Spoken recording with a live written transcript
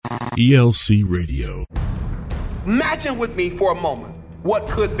ELC Radio. Imagine with me for a moment what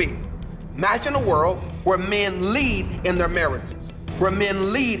could be. Imagine a world where men lead in their marriages, where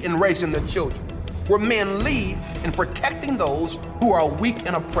men lead in raising their children, where men lead in protecting those who are weak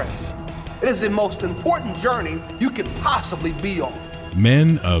and oppressed. It is the most important journey you could possibly be on.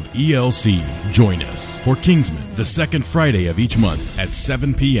 Men of ELC, join us for Kingsman, the second Friday of each month at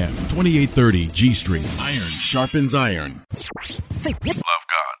 7 p.m., 2830 G Street. Iron sharpens iron. Love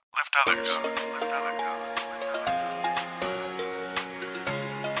God, lift others.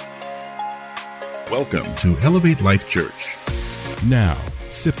 Welcome to Elevate Life Church. Now,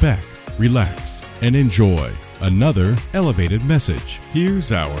 sit back, relax, and enjoy another elevated message.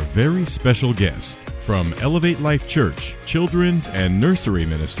 Here's our very special guest from Elevate Life Church, Children's and Nursery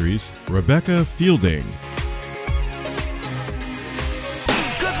Ministries, Rebecca Fielding.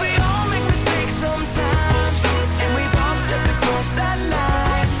 Cause we all make mistakes sometimes, and we've all stepped across that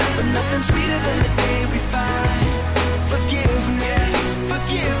line, but nothing sweeter than the day we find forgiveness,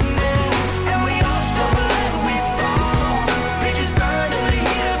 and we all stumble and we fall, bridges burn in the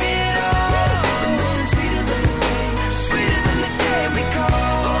heat of it all, but nothing sweeter than the day we call.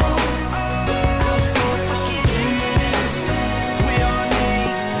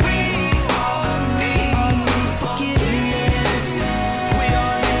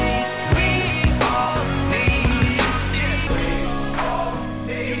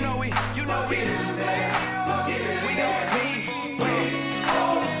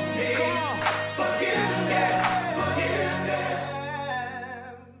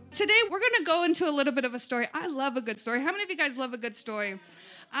 Today, we're going to go into a little bit of a story. I love a good story. How many of you guys love a good story?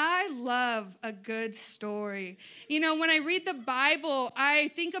 I love a good story. You know, when I read the Bible,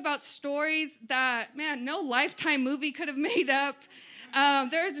 I think about stories that, man, no Lifetime movie could have made up.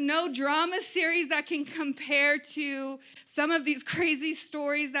 There's no drama series that can compare to some of these crazy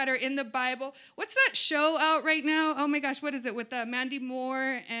stories that are in the Bible. What's that show out right now? Oh my gosh, what is it with Mandy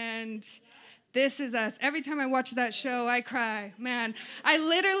Moore and This Is Us? Every time I watch that show, I cry. Man, I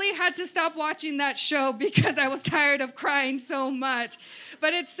literally had to stop watching that show because I was tired of crying so much.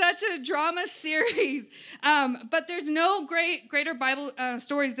 But it's such a drama series. But there's no greater Bible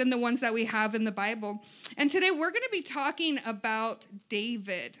stories than the ones that we have in the Bible. And today we're going to be talking about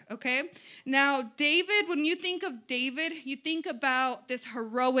David, okay? Now, David, when you think of David, you think about this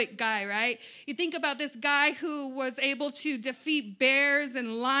heroic guy, right? You think about this guy who was able to defeat bears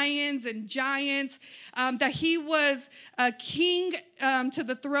and lions and giants, that he was a king to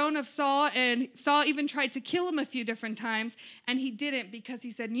the throne of Saul, and Saul even tried to kill him a few different times, and he didn't because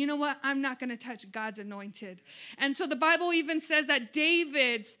he said, you know what, I'm not going to touch God's anointed. And so the Bible even says that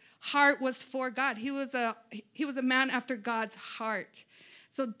David's heart was for God. He was a man after God's heart.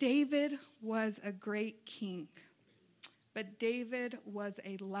 So David was a great king, but David was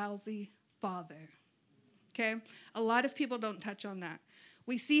a lousy father, okay? A lot of people don't touch on that.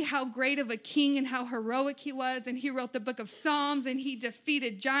 We see how great of a king and how heroic he was, and he wrote the book of Psalms, and he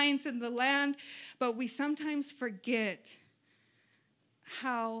defeated giants in the land, but we sometimes forget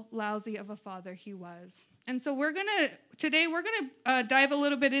how lousy of a father he was. And so we're going to dive a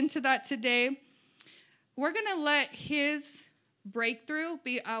little bit into that today. We're going to let his breakthrough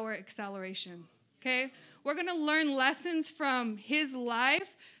be our acceleration, okay? We're going to learn lessons from his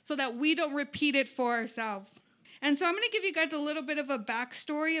life so that we don't repeat it for ourselves. And so I'm going to give you guys a little bit of a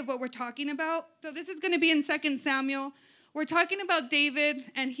backstory of what we're talking about. So this is going to be in 2 Samuel. We're talking about David,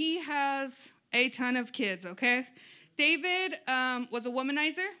 and he has a ton of kids, okay? David was a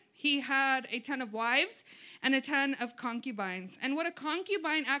womanizer. He had a ton of wives and a ton of concubines. And what a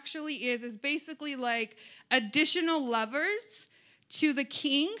concubine actually is basically like additional lovers to the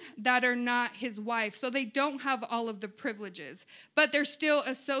king that are not his wife. So they don't have all of the privileges, but they're still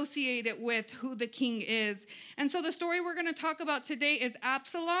associated with who the king is. And so the story we're going to talk about today is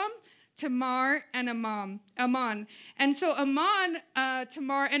Absalom, Tamar, and Ammon. And so Ammon,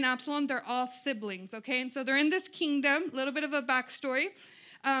 Tamar, and Absalom, they're all siblings, okay? And so they're in this kingdom, a little bit of a backstory.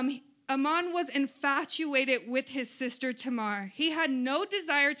 Ammon was infatuated with his sister Tamar. He had no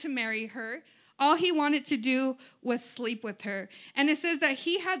desire to marry her. All he wanted to do was sleep with her. And it says that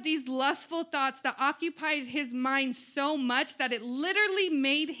he had these lustful thoughts that occupied his mind so much that it literally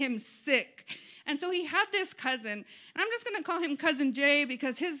made him sick. And so he had this cousin, and I'm just going to call him Cousin Jay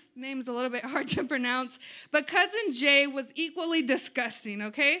because his name is a little bit hard to pronounce, but Cousin Jay was equally disgusting,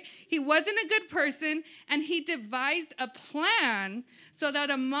 okay? He wasn't a good person, and he devised a plan so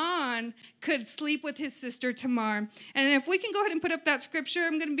that Ammon could sleep with his sister Tamar. And if we can go ahead and put up that scripture,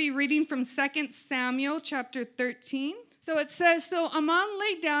 I'm going to be reading from 2 Samuel chapter 13. So it says, so Ammon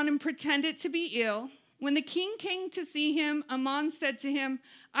lay down and pretended to be ill. When the king came to see him, Ammon said to him,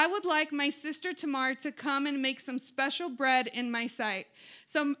 I would like my sister Tamar to come and make some special bread in my sight,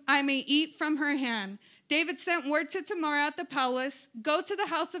 so I may eat from her hand. David sent word to Tamar at the palace, go to the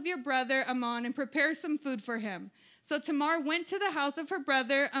house of your brother Ammon and prepare some food for him. So Tamar went to the house of her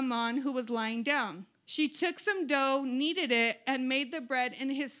brother Ammon, who was lying down. She took some dough, kneaded it, and made the bread in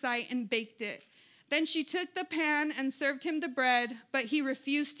his sight and baked it. Then she took the pan and served him the bread, but he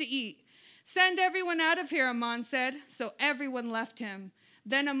refused to eat. Send everyone out of here, Ammon said. So everyone left him.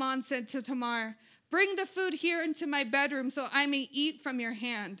 Then Ammon said to Tamar, bring the food here into my bedroom so I may eat from your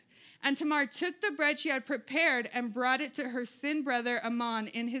hand. And Tamar took the bread she had prepared and brought it to her sin brother Ammon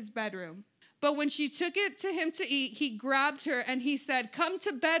in his bedroom. But when she took it to him to eat, he grabbed her and he said, come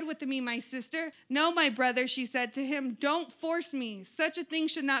to bed with me, my sister. No, my brother, she said to him, don't force me. Such a thing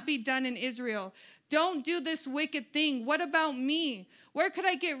should not be done in Israel. Don't do this wicked thing. What about me? Where could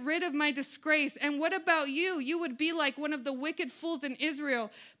I get rid of my disgrace? And what about you? You would be like one of the wicked fools in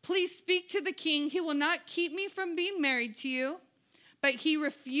Israel. Please speak to the king. He will not keep me from being married to you. But he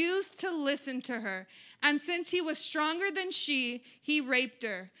refused to listen to her. And since he was stronger than she, he raped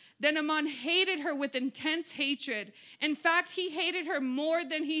her. Then Ammon hated her with intense hatred. In fact, he hated her more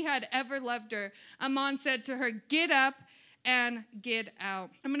than he had ever loved her. Ammon said to her, get up and get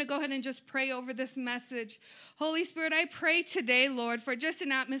out. I'm going to go ahead and just pray over this message. Holy Spirit, I pray today, Lord, for just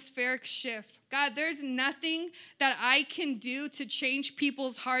an atmospheric shift. God, there's nothing that I can do to change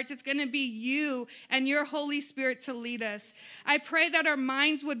people's hearts. It's going to be you and your Holy Spirit to lead us. I pray that our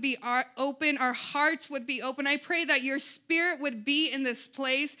minds would be open, our hearts would be open. I pray that your Spirit would be in this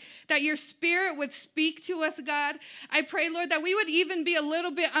place, that your Spirit would speak to us, God. I pray, Lord, that we would even be a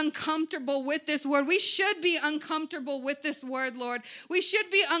little bit uncomfortable with this word. We should be uncomfortable with this word, Lord. We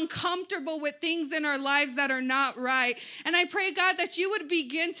should be uncomfortable with things in our lives that are not right. And I pray, God, that you would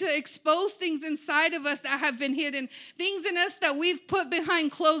begin to expose things inside of us that have been hidden, things in us that we've put behind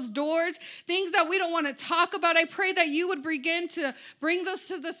closed doors, things that we don't want to talk about. I pray that you would begin to bring those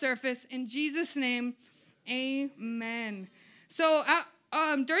to the surface. In Jesus' name, amen. So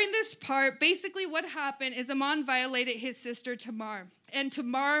during this part, basically what happened is Ammon violated his sister Tamar. And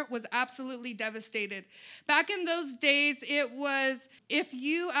Tamar was absolutely devastated. Back in those days, it was if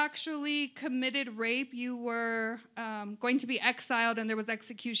you actually committed rape, you were going to be exiled and there was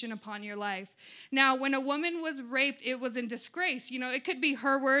execution upon your life. Now, when a woman was raped, it was in disgrace. You know, it could be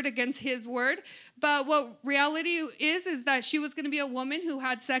her word against his word. But what reality is that she was going to be a woman who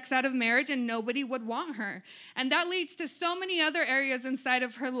had sex out of marriage and nobody would want her. And that leads to so many other areas inside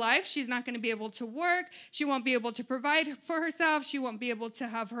of her life. She's not going to be able to work. She won't be able to provide for herself. She won't be able to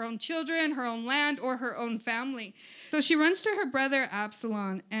have her own children, her own land, or her own family. So she runs to her brother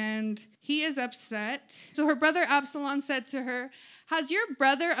Absalom, and he is upset. So her brother Absalom said to her, has your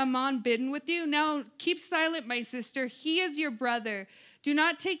brother Ammon been with you? Now keep silent, my sister. He is your brother. Do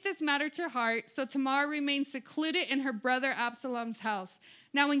not take this matter to heart. So Tamar remained secluded in her brother Absalom's house.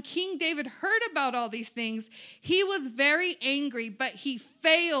 Now, when King David heard about all these things, he was very angry, but he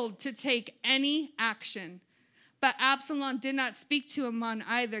failed to take any action. But Absalom did not speak to Ammon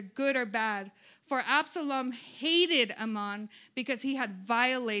either, good or bad, for Absalom hated Ammon because he had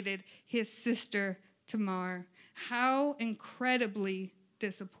violated his sister Tamar. How incredibly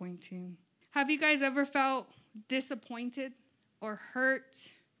disappointing. Have you guys ever felt disappointed or hurt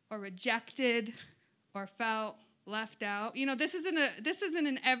or rejected or felt left out? You know, this isn't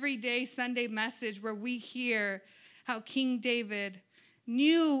an everyday Sunday message where we hear how King David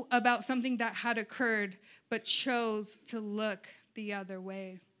knew about something that had occurred, but chose to look the other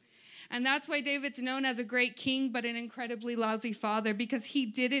way. And that's why David's known as a great king, but an incredibly lousy father, because he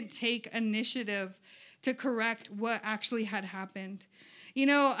didn't take initiative to correct what actually had happened. You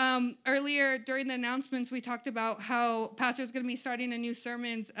know, earlier during the announcements, we talked about how Pastor's going to be starting a new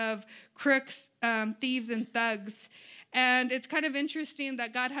sermons of crooks, thieves, and thugs. And it's kind of interesting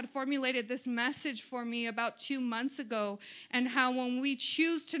that God had formulated this message for me about 2 months ago, and how when we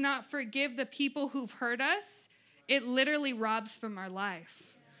choose to not forgive the people who've hurt us, it literally robs from our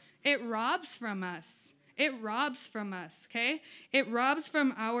life. It robs from us. It robs from us, okay? It robs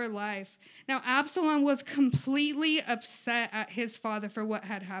from our life. Now, Absalom was completely upset at his father for what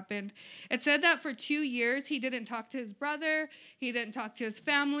had happened. It said that for 2 years, he didn't talk to his brother, he didn't talk to his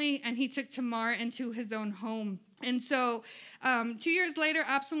family, and he took Tamar into his own home. And so 2 years later,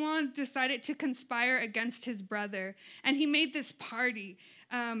 Absalom decided to conspire against his brother. And he made this party.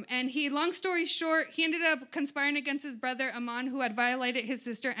 Long story short, he ended up conspiring against his brother Amnon, who had violated his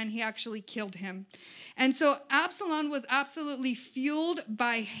sister, and he actually killed him. And so Absalom was absolutely fueled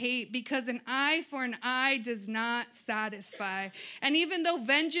by hate, because an eye for an eye does not satisfy. And even though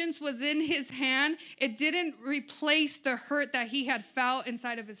vengeance was in his hand, it didn't replace the hurt that he had felt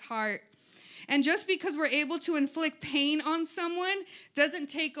inside of his heart. And just because we're able to inflict pain on someone doesn't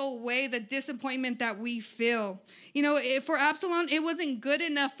take away the disappointment that we feel. You know, for Absalom, it wasn't good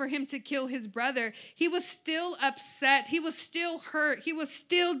enough for him to kill his brother. He was still upset. He was still hurt. He was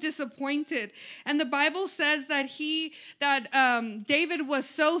still disappointed. And the Bible says that David was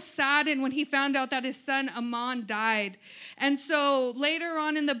so saddened when he found out that his son Amnon died. And so later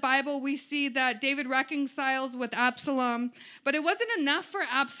on in the Bible, we see that David reconciles with Absalom, but it wasn't enough for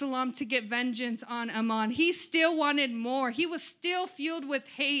Absalom to get vengeance on Amnon. He still wanted more. He was still fueled with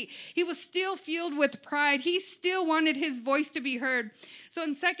hate. He was still fueled with pride. He still wanted his voice to be heard. So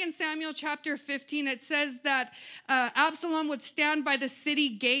in 2 Samuel chapter 15, it says that Absalom would stand by the city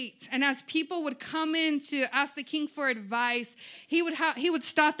gates, and as people would come in to ask the king for advice, he would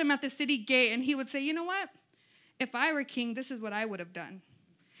stop them at the city gate, and he would say, you know what? If I were king, this is what I would have done.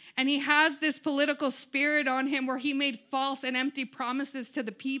 And he has this political spirit on him where he made false and empty promises to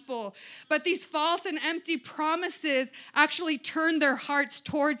the people. But these false and empty promises actually turned their hearts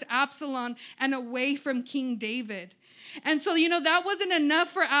towards Absalom and away from King David. And so, that wasn't enough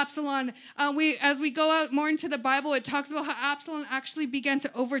for Absalom. As we go out more into the Bible, it talks about how Absalom actually began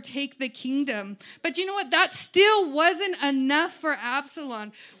to overtake the kingdom. But you know what? That still wasn't enough for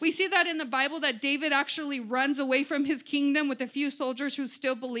Absalom. We see that in the Bible that David actually runs away from his kingdom with a few soldiers who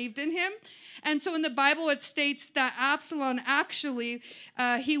still believed in him. And so in the Bible, it states that Absalom actually,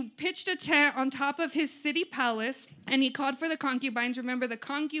 he pitched a tent on top of his city palace, and he called for the concubines. Remember, the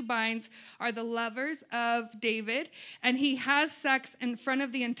concubines are the lovers of David, and he has sex in front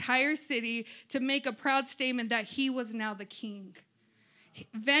of the entire city to make a proud statement that he was now the king.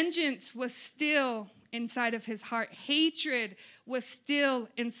 Vengeance was still inside of his heart. Hatred was still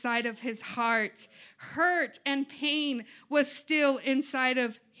inside of his heart. Hurt and pain was still inside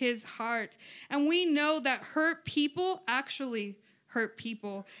of his heart. And we know that hurt people actually hurt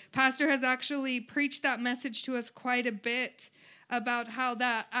people. Pastor has actually preached that message to us quite a bit about how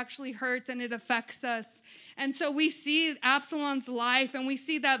that actually hurts and it affects us. And so we see Absalom's life, and we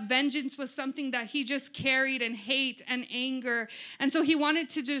see that vengeance was something that he just carried, and hate and anger. And so he wanted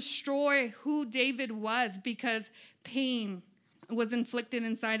to destroy who David was because pain was inflicted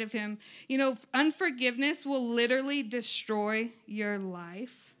inside of him. Unforgiveness will literally destroy your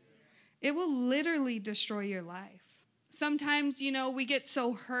life. It will literally destroy your life. Sometimes, we get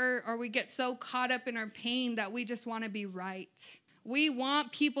so hurt or we get so caught up in our pain that we just want to be right. We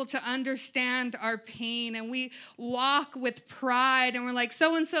want people to understand our pain, and we walk with pride, and we're like,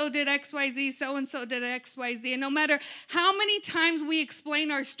 so-and-so did XYZ, so-and-so did XYZ. And no matter how many times we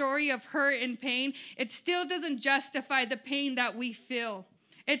explain our story of hurt and pain, it still doesn't justify the pain that we feel.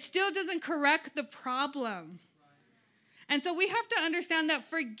 It still doesn't correct the problem. And so we have to understand that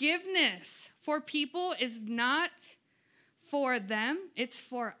forgiveness for people is not for them, it's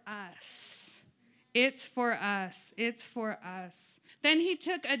for us. It's for us. It's for us. Then he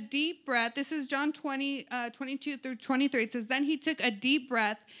took a deep breath. This is John 20, 22 through 23. It says, then he took a deep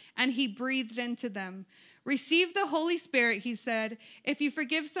breath and he breathed into them. Receive the Holy Spirit, he said. If you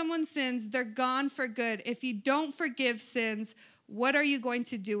forgive someone's sins, they're gone for good. If you don't forgive sins, what are you going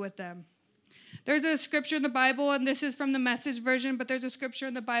to do with them? There's a scripture in the Bible, and this is from the Message version, but there's a scripture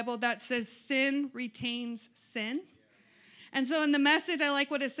in the Bible that says sin retains sin. And so in the Message, I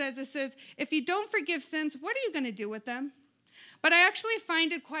like what it says. It says, if you don't forgive sins, what are you going to do with them? But I actually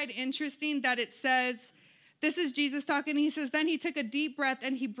find it quite interesting that it says, this is Jesus talking. He says, then he took a deep breath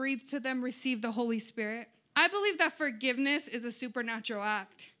and he breathed to them, receive the Holy Spirit. I believe that forgiveness is a supernatural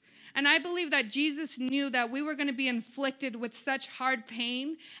act. And I believe that Jesus knew that we were going to be inflicted with such hard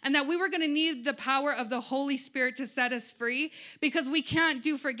pain, and that we were going to need the power of the Holy Spirit to set us free, because we can't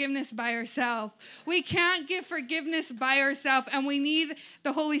do forgiveness by ourselves. We can't give forgiveness by ourselves, and we need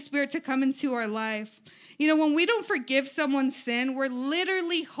the Holy Spirit to come into our life. When we don't forgive someone's sin, we're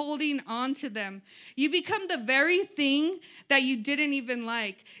literally holding on to them. You become the very thing that you didn't even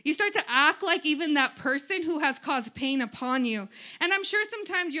like. You start to act like even that person who has caused pain upon you. And I'm sure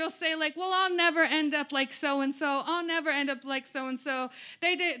sometimes you'll say like, well, I'll never end up like so-and-so. I'll never end up like so-and-so.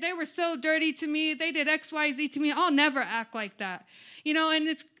 They were so dirty to me. They did XYZ to me. I'll never act like that. And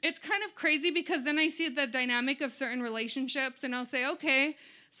it's kind of crazy because then I see the dynamic of certain relationships, and I'll say, okay,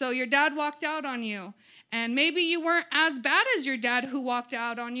 so your dad walked out on you, and maybe you weren't as bad as your dad who walked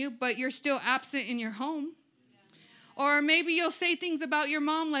out on you, but you're still absent in your home. Or maybe you'll say things about your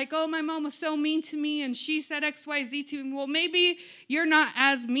mom like, oh, my mom was so mean to me and she said X, Y, Z to me. Well, maybe you're not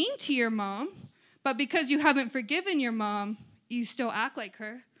as mean to your mom, but because you haven't forgiven your mom, you still act like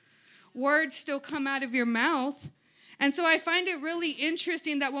her. Words still come out of your mouth. And so I find it really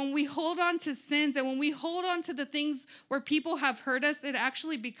interesting that when we hold on to sins and when we hold on to the things where people have hurt us, it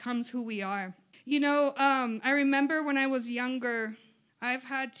actually becomes who we are. I remember when I was younger, I've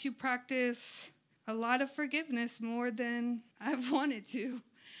had to practice a lot of forgiveness more than I've wanted to.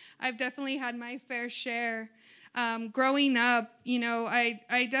 I've definitely had my fair share. Growing up,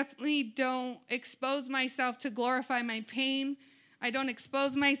 I definitely don't expose myself to glorify my pain. I don't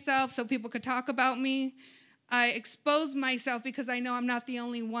expose myself so people could talk about me. I expose myself because I know I'm not the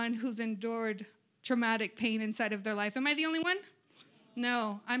only one who's endured traumatic pain inside of their life. Am I the only one?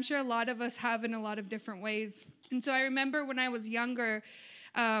 No, I'm sure a lot of us have in a lot of different ways. And so I remember when I was younger,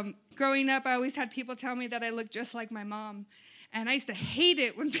 growing up, I always had people tell me that I looked just like my mom. And I used to hate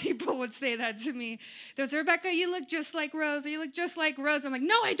it when people would say that to me. They would say, Rebecca, you look just like Rose, or you look just like Rose. I'm like,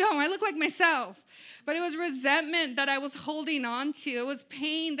 no, I don't. I look like myself. But it was resentment that I was holding on to. It was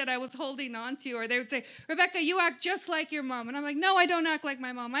pain that I was holding on to. Or they would say, Rebecca, you act just like your mom. And I'm like, no, I don't act like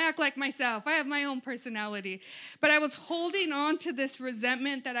my mom. I act like myself. I have my own personality. But I was holding on to this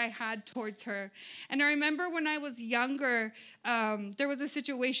resentment that I had towards her. And I remember when I was younger, there was a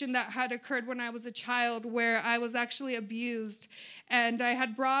situation that had occurred when I was a child where I was actually abused. And I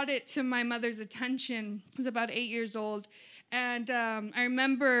had brought it to my mother's attention. I was about 8 years old. And I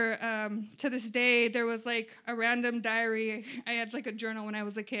remember to this day, there was like a random diary. I had like a journal when I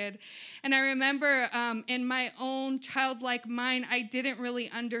was a kid. And I remember in my own childlike mind, I didn't really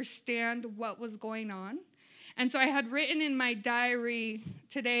understand what was going on. And so I had written in my diary,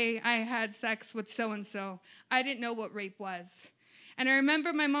 today I had sex with so-and-so. I didn't know what rape was. And I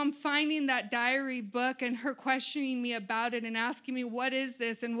remember my mom finding that diary book and her questioning me about it and asking me, what is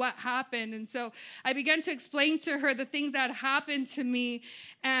this and what happened? And so I began to explain to her the things that happened to me.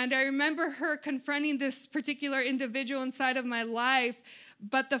 And I remember her confronting this particular individual inside of my life.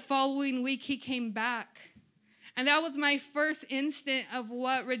 But the following week, he came back. And that was my first instant of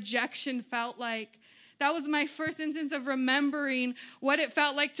what rejection felt like. That was my first instance of remembering what it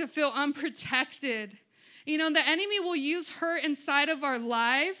felt like to feel unprotected. The enemy will use hurt inside of our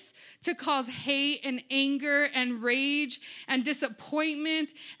lives to cause hate and anger and rage and disappointment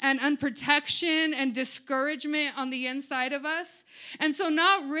and unprotection and discouragement on the inside of us. And so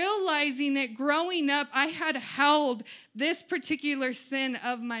not realizing it, growing up, I had held this particular sin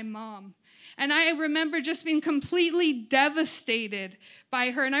of my mom. And I remember just being completely devastated by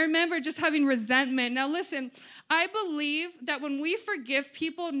her. And I remember just having resentment. Now listen, I believe that when we forgive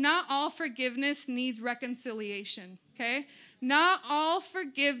people, not all forgiveness needs reconciliation, okay? Not all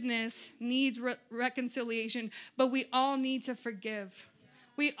forgiveness needs reconciliation, but we all need to forgive.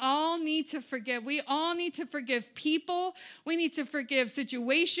 We all need to forgive. We all need to forgive people. We need to forgive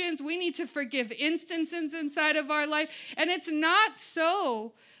situations. We need to forgive instances inside of our life. And it's not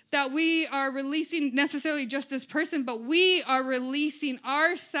so that we are releasing necessarily just this person, but we are releasing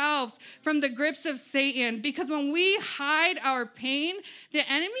ourselves from the grips of Satan. Because when we hide our pain, the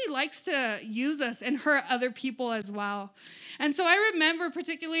enemy likes to use us and hurt other people as well. And so I remember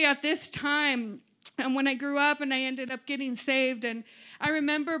particularly at this time, and when I grew up and I ended up getting saved, and I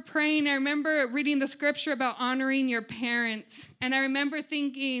remember praying, I remember reading the scripture about honoring your parents. And I remember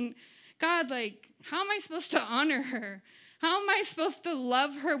thinking, God, how am I supposed to honor her? How am I supposed to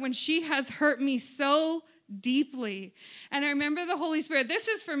love her when she has hurt me so deeply? And I remember the Holy Spirit. This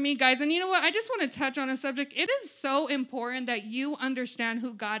is for me, guys. And you know what? I just want to touch on a subject. It is so important that you understand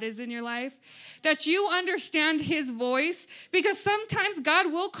who God is in your life, that you understand his voice, because sometimes God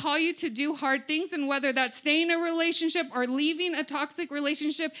will call you to do hard things. And whether that's staying in a relationship or leaving a toxic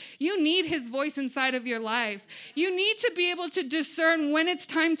relationship, you need his voice inside of your life. You need to be able to discern when it's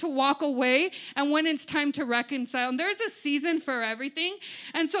time to walk away and when it's time to reconcile. And there's a season for everything.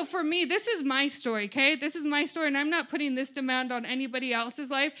 And so for me, this is my story, okay? This is my story, and I'm not putting this demand on anybody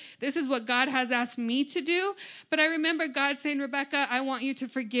else's life. This is what God has asked me to do. But I remember God saying, Rebecca, I want you to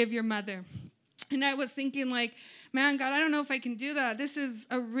forgive your mother. And I was thinking like, man, God, I don't know if I can do that. This is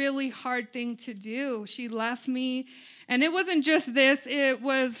a really hard thing to do. She left me. And it wasn't just this.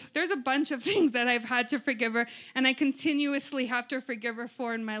 There's a bunch of things that I've had to forgive her. And I continuously have to forgive her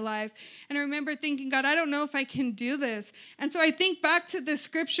for in my life. And I remember thinking, God, I don't know if I can do this. And so I think back to the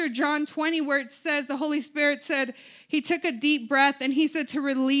scripture, John 20, where it says, the Holy Spirit said, he took a deep breath and he said to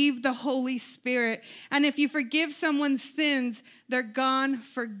relieve the Holy Spirit. And if you forgive someone's sins, they're gone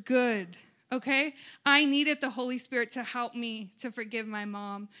for good. Okay? I needed the Holy Spirit to help me to forgive my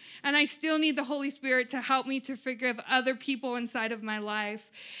mom. And I still need the Holy Spirit to help me to forgive other people inside of my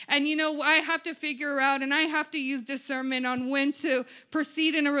life. And I have to figure out and I have to use discernment on when to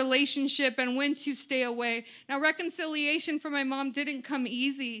proceed in a relationship and when to stay away. Now, reconciliation for my mom didn't come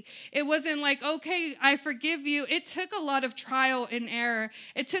easy. It wasn't like, okay, I forgive you. It took a lot of trial and error.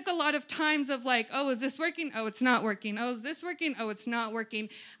 It took a lot of times of like, oh, is this working? Oh, it's not working. Oh, is this working? Oh, it's not working.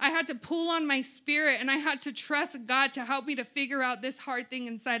 I had to pull on my spirit and I had to trust God to help me to figure out this hard thing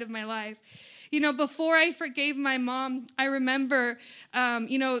inside of my life. Before I forgave my mom, I remember,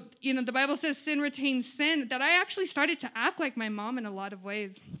 the Bible says sin retains sin, that I actually started to act like my mom in a lot of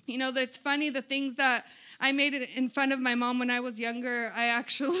ways. That's funny, the things that I made it in fun of my mom when I was younger, I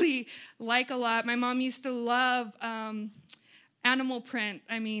actually like a lot. My mom used to love animal print.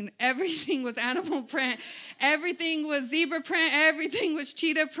 I mean, everything was animal print. Everything was zebra print. Everything was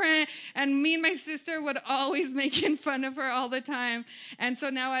cheetah print. And me and my sister would always make fun of her all the time. And so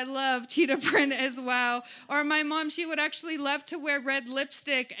now I love cheetah print as well. Or my mom, she would actually love to wear red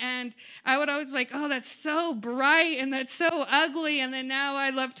lipstick. And I would always be like, oh, that's so bright and that's so ugly. And then now I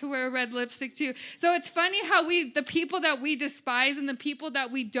love to wear red lipstick too. So it's funny how the people that we despise and the people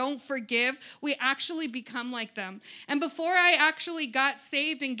that we don't forgive, we actually become like them. And before I actually got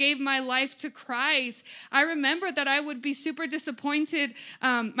saved and gave my life to Christ, I remember that I would be super disappointed.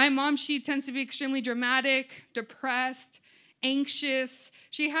 My mom, she tends to be extremely dramatic, depressed, anxious.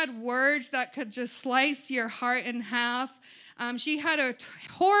 She had words that could just slice your heart in half. She had a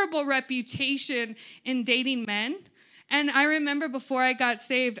horrible reputation in dating men. And I remember before I got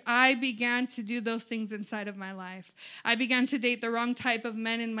saved, I began to do those things inside of my life. I began to date the wrong type of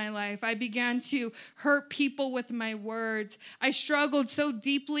men in my life. I began to hurt people with my words. I struggled so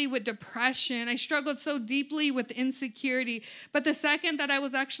deeply with depression. I struggled so deeply with insecurity. But the second that I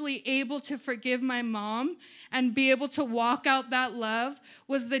was actually able to forgive my mom and be able to walk out that love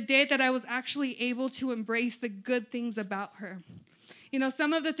was the day that I was actually able to embrace the good things about her.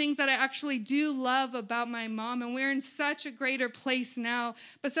 Some of the things that I actually do love about my mom, and we're in such a greater place now,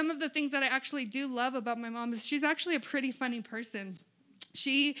 but some of the things that I actually do love about my mom is she's actually a pretty funny person.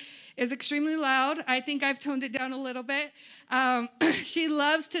 She is extremely loud. I think I've toned it down a little bit. She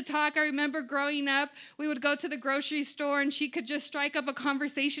loves to talk. I remember growing up, we would go to the grocery store and she could just strike up a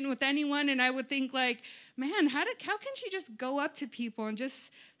conversation with anyone. And I would think like, man, how can she just go up to people and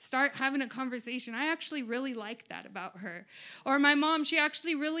just start having a conversation? I actually really like that about her. Or my mom, she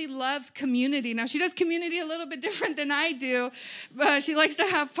actually really loves community. Now, she does community a little bit different than I do. She likes to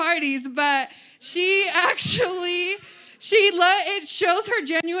have parties, but she actually... It shows her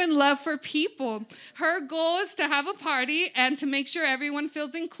genuine love for people. Her goal is to have a party and to make sure everyone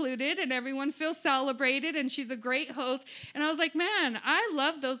feels included and everyone feels celebrated, and she's a great host. And I was like, man, I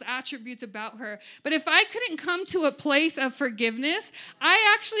love those attributes about her. But if I couldn't come to a place of forgiveness,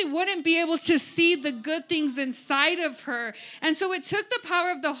 I actually wouldn't be able to see the good things inside of her. And so it took the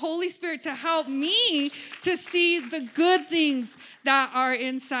power of the Holy Spirit to help me to see the good things that are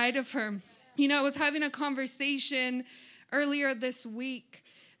inside of her. I was having a conversation earlier this week,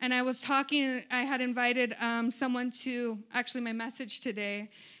 and I had invited someone to actually my message today,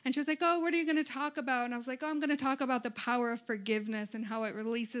 and she was like, oh, what are you going to talk about? And I was like, oh, I'm going to talk about the power of forgiveness and how it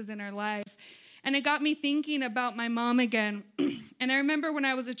releases in our life. And it got me thinking about my mom again. And I remember when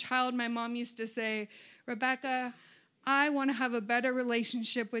I was a child, my mom used to say, Rebecca, I want to have a better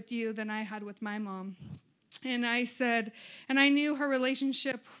relationship with you than I had with my mom. And I said, and I knew her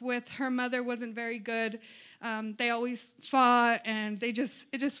relationship with her mother wasn't very good. They always fought, and it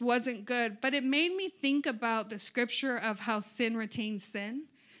just wasn't good. But it made me think about the scripture of how sin retains sin,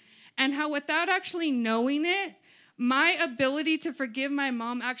 and how without actually knowing it, my ability to forgive my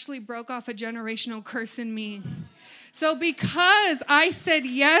mom actually broke off a generational curse in me. So because I said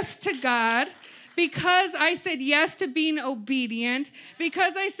yes to God, because I said yes to being obedient,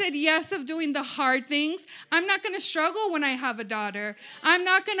 because I said yes of doing the hard things, I'm not going to struggle when I have a daughter. I'm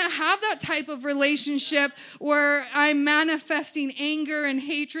not going to have that type of relationship where I'm manifesting anger and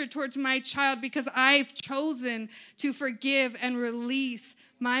hatred towards my child because I've chosen to forgive and release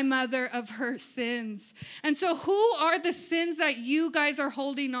my mother of her sins. And so who are the sins that you guys are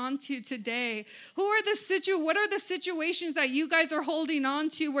holding on to today? What are the situations that you guys are holding on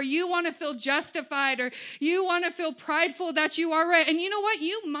to where you want to feel justified or you want to feel prideful that you are right? And you know what?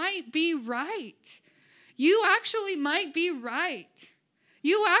 You might be right. You actually might be right.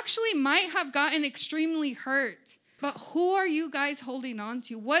 You actually might have gotten extremely hurt. But who are you guys holding on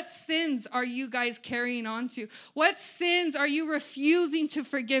to? What sins are you guys carrying on to? What sins are you refusing to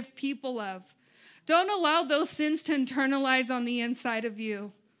forgive people of? Don't allow those sins to internalize on the inside of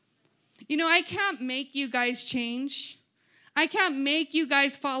you. You know, I can't make you guys change. I can't make you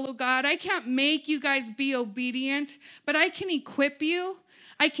guys follow God. I can't make you guys be obedient, but I can equip you.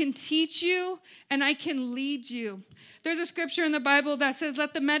 I can teach you, and I can lead you. There's a scripture in the Bible that says,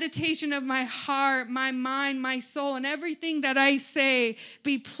 let the meditation of my heart, my mind, my soul, and everything that I say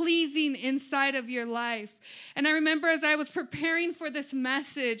be pleasing inside of your life. And I remember as I was preparing for this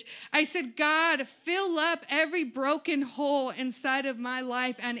message, I said, God, fill up every broken hole inside of my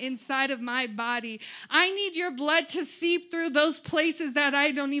life and inside of my body. I need your blood to seep through those places that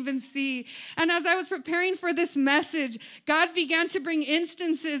I don't even see. And as I was preparing for this message, God began to bring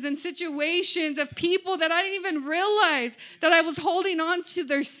instances and situations of people that I didn't even realize that I was holding on to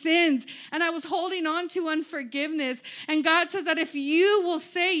their sins and I was holding on to unforgiveness. And God says that if you will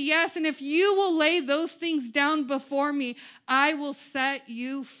say yes and if you will lay those things down before me, I will set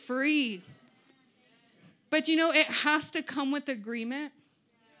you free. But you know, it has to come with agreement.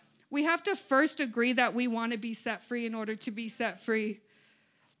 We have to first agree that we want to be set free in order to be set free.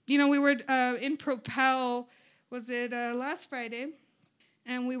 You know, we were in Propel, was it last Friday?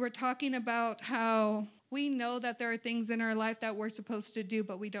 And we were talking about how we know that there are things in our life that we're supposed to do,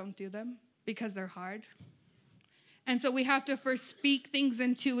 but we don't do them because they're hard. And so we have to first speak things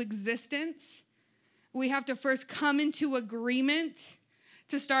into existence. We have to first come into agreement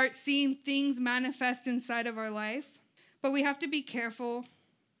to start seeing things manifest inside of our life. But we have to be careful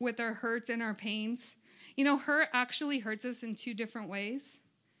with our hurts and our pains. You know, hurt actually hurts us in two different ways.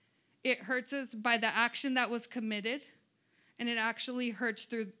 It hurts us by the action that was committed, and it actually hurts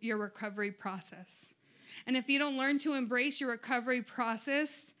through your recovery process. And if you don't learn to embrace your recovery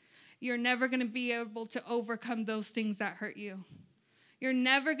process, you're never going to be able to overcome those things that hurt you. You're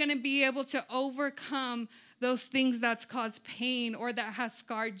never going to be able to overcome those things that's caused pain or that has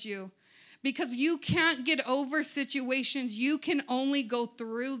scarred you. Because you can't get over situations. You can only go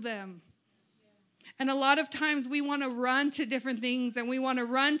through them. And a lot of times we want to run to different things and we want to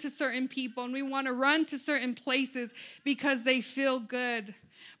run to certain people and we want to run to certain places because they feel good.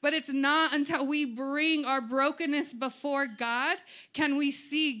 But it's not until we bring our brokenness before God can we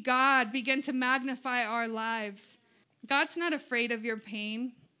see God begin to magnify our lives. God's not afraid of your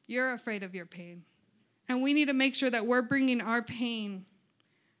pain. You're afraid of your pain. And we need to make sure that we're bringing our pain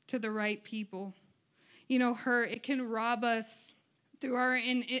to the right people. You know, hurt, it can rob us through our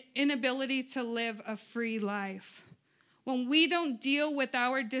inability to live a free life. When we don't deal with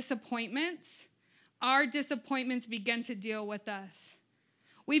our disappointments begin to deal with us.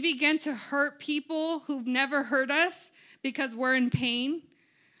 We begin to hurt people who've never hurt us because we're in pain.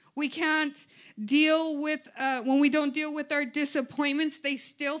 We can't deal with, when we don't deal with our disappointments, they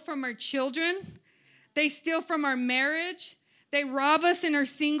steal from our children. They steal from our marriage. They rob us in our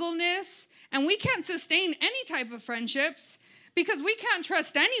singleness. And we can't sustain any type of friendships because we can't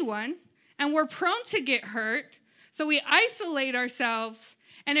trust anyone. And we're prone to get hurt. So we isolate ourselves.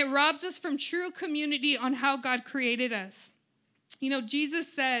 And it robs us from true community on how God created us. You know,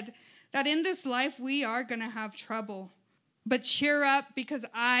 Jesus said that in this life we are going to have trouble. But cheer up because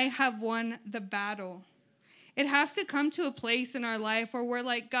I have won the battle. It has to come to a place in our life where we're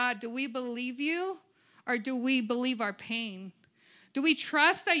like, God, do we believe you or do we believe our pain? Do we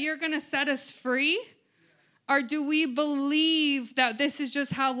trust that you're going to set us free? Or do we believe that this is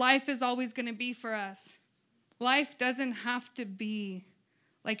just how life is always going to be for us? Life doesn't have to be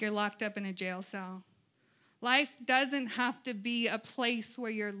like you're locked up in a jail cell. Life doesn't have to be a place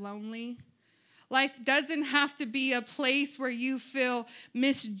where you're lonely. Life doesn't have to be a place where you feel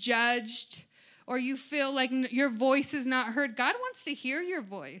misjudged or you feel like your voice is not heard. God wants to hear your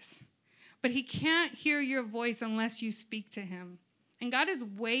voice, but he can't hear your voice unless you speak to him. And God is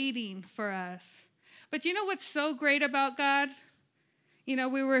waiting for us. But you know what's so great about God? You know,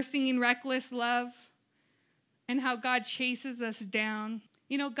 we were singing Reckless Love and how God chases us down.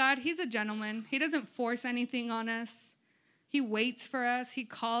 You know, God, he's a gentleman. He doesn't force anything on us. He waits for us. He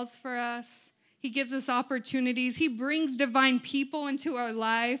calls for us. He gives us opportunities. He brings divine people into our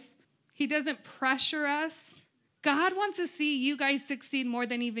life. He doesn't pressure us. God wants to see you guys succeed more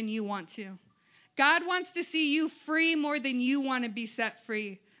than even you want to. God wants to see you free more than you want to be set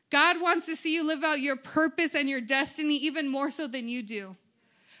free. God wants to see you live out your purpose and your destiny even more so than you do.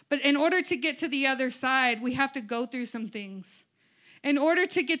 But in order to get to the other side, we have to go through some things. In order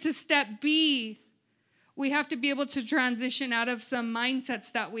to get to step B, we have to be able to transition out of some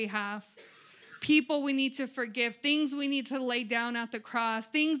mindsets that we have. People we need to forgive, things we need to lay down at the cross,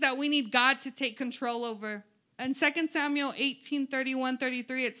 things that we need God to take control over. In 2 Samuel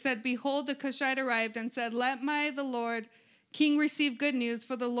 18:31-33, it said, "Behold, the Cushite arrived and said, the Lord King receive good news,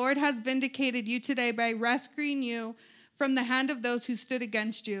 for the Lord has vindicated you today by rescuing you from the hand of those who stood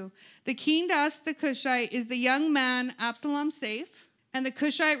against you." The king asked the Cushite, "Is the young man Absalom safe?" And the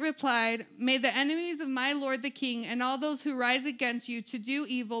Cushite replied, "May the enemies of my lord the king and all those who rise against you to do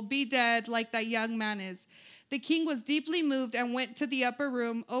evil be dead like that young man is." The king was deeply moved and went to the upper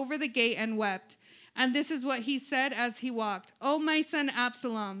room over the gate and wept. And this is what he said as he walked. "Oh, my son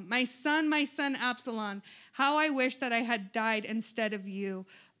Absalom, my son Absalom, how I wish that I had died instead of you.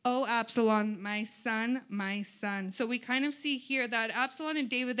 Oh, Absalom, my son, my son." So we kind of see here that Absalom and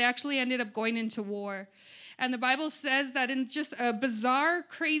David, they actually ended up going into war. And the Bible says that in just a bizarre,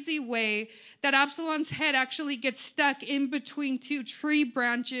 crazy way, that Absalom's head actually gets stuck in between two tree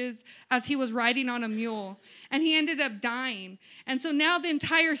branches as he was riding on a mule. And he ended up dying. And so now the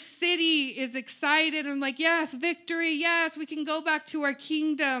entire city is excited and like, yes, victory, yes, we can go back to our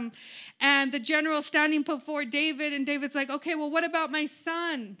kingdom. And the general standing before David, and David's like, "Okay, well, what about my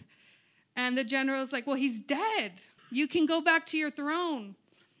son?" And the general's like, "Well, he's dead. You can go back to your throne."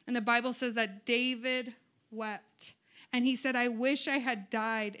 And the Bible says that David wept. And he said, "I wish I had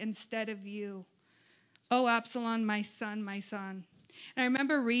died instead of you. Oh, Absalom, my son, my son." And I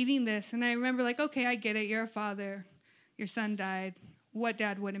remember reading this, and I remember like, okay, I get it. You're a father. Your son died. What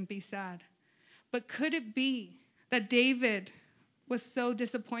dad wouldn't be sad? But could it be that David was so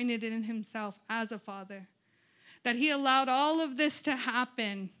disappointed in himself as a father that he allowed all of this to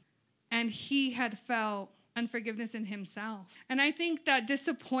happen, and he had felt unforgiveness in himself? And I think that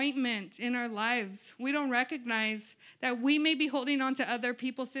disappointment in our lives, we don't recognize that we may be holding on to other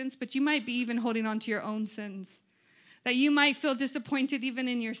people's sins, but you might be even holding on to your own sins. That you might feel disappointed even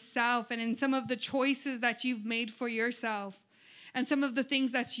in yourself and in some of the choices that you've made for yourself and some of the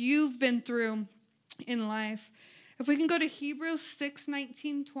things that you've been through in life. If we can go to Hebrews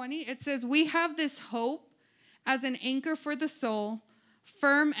 6:19-20, it says, "We have this hope as an anchor for the soul,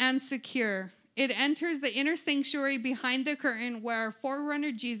 firm and secure. It enters the inner sanctuary behind the curtain where our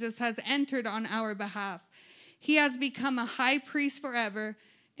forerunner Jesus has entered on our behalf. He has become a high priest forever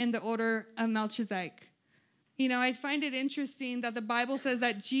in the order of Melchizedek." You know, I find it interesting that the Bible says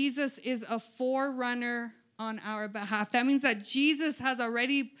that Jesus is a forerunner on our behalf. That means that Jesus has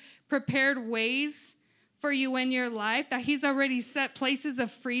already prepared ways for you in your life, that he's already set places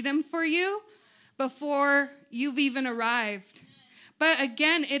of freedom for you before you've even arrived. But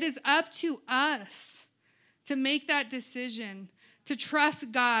again, it is up to us to make that decision, to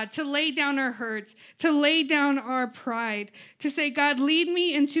trust God, to lay down our hurts, to lay down our pride, to say, "God, lead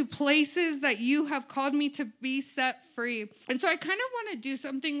me into places that you have called me to be set free." And so I kind of want to do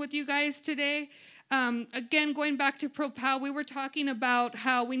something with you guys today. Again, going back to Propel, we were talking about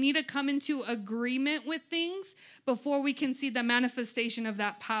how we need to come into agreement with things before we can see the manifestation of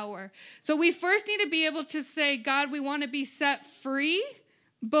that power. So we first need to be able to say, "God, we want to be set free,"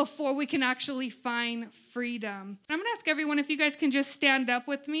 before we can actually find freedom. I'm going to ask everyone if you guys can just stand up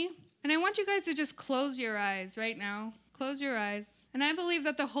with me. And I want you guys to just close your eyes right now. Close your eyes. And I believe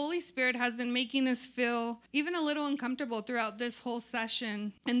that the Holy Spirit has been making us feel even a little uncomfortable throughout this whole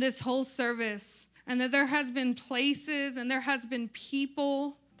session and this whole service. And that there has been places and there has been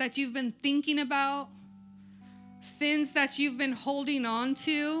people that you've been thinking about, sins that you've been holding on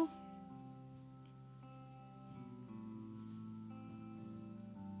to.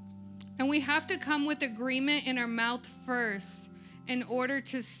 And we have to come with agreement in our mouth first in order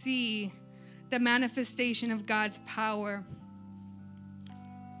to see the manifestation of God's power.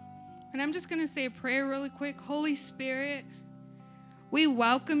 And I'm just going to say a prayer really quick. Holy Spirit, we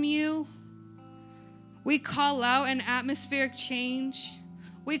welcome you. We call out an atmospheric change.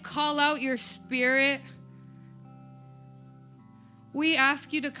 We call out your spirit. We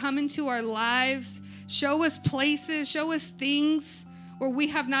ask you to come into our lives. Show us places, show us things where we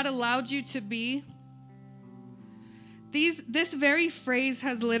have not allowed you to be. This very phrase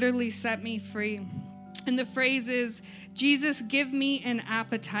has literally set me free. And the phrase is, "Jesus, give me an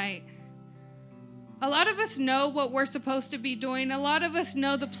appetite." A lot of us know what we're supposed to be doing. A lot of us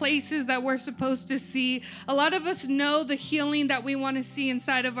know the places that we're supposed to see. A lot of us know the healing that we want to see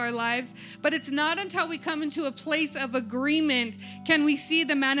inside of our lives. But it's not until we come into a place of agreement can we see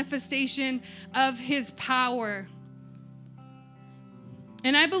the manifestation of his power.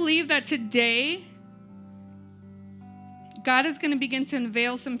 And I believe that today, God is going to begin to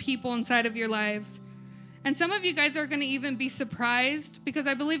unveil some people inside of your lives. And some of you guys are going to even be surprised because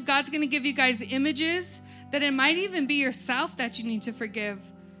I believe God's going to give you guys images that it might even be yourself that you need to forgive.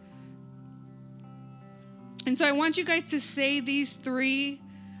 And so I want you guys to say these 3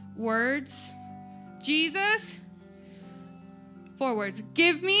 words. Jesus, 4 words.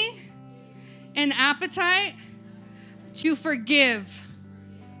 Give me an appetite to forgive.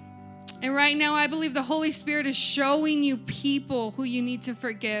 And right now I believe the Holy Spirit is showing you people who you need to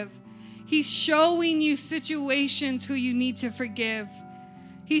forgive. He's showing you situations who you need to forgive.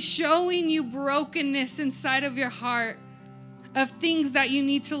 He's showing you brokenness inside of your heart of things that you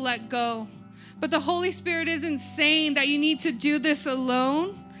need to let go. But the Holy Spirit isn't saying that you need to do this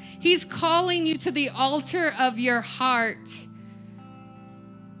alone. He's calling you to the altar of your heart.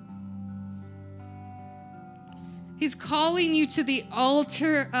 He's calling you to the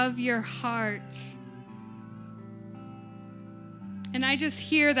altar of your heart. And I just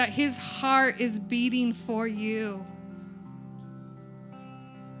hear that his heart is beating for you.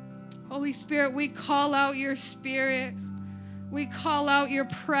 Holy Spirit, we call out your spirit. We call out your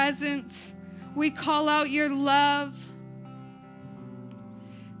presence. We call out your love.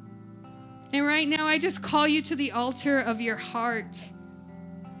 And right now, I just call you to the altar of your heart.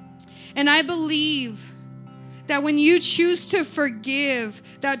 And I believe that when you choose to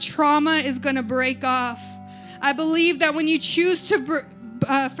forgive, that trauma is going to break off. I believe that when you choose to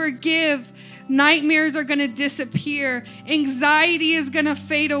forgive, nightmares are going to disappear. Anxiety is going to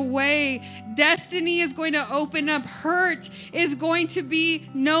fade away. Destiny is going to open up. Hurt is going to be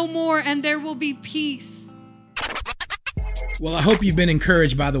no more, and there will be peace. Well, I hope you've been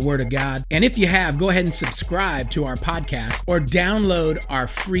encouraged by the Word of God. And if you have, go ahead and subscribe to our podcast or download our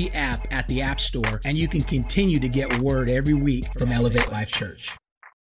free app at the App Store, and you can continue to get Word every week from Elevate Life Church.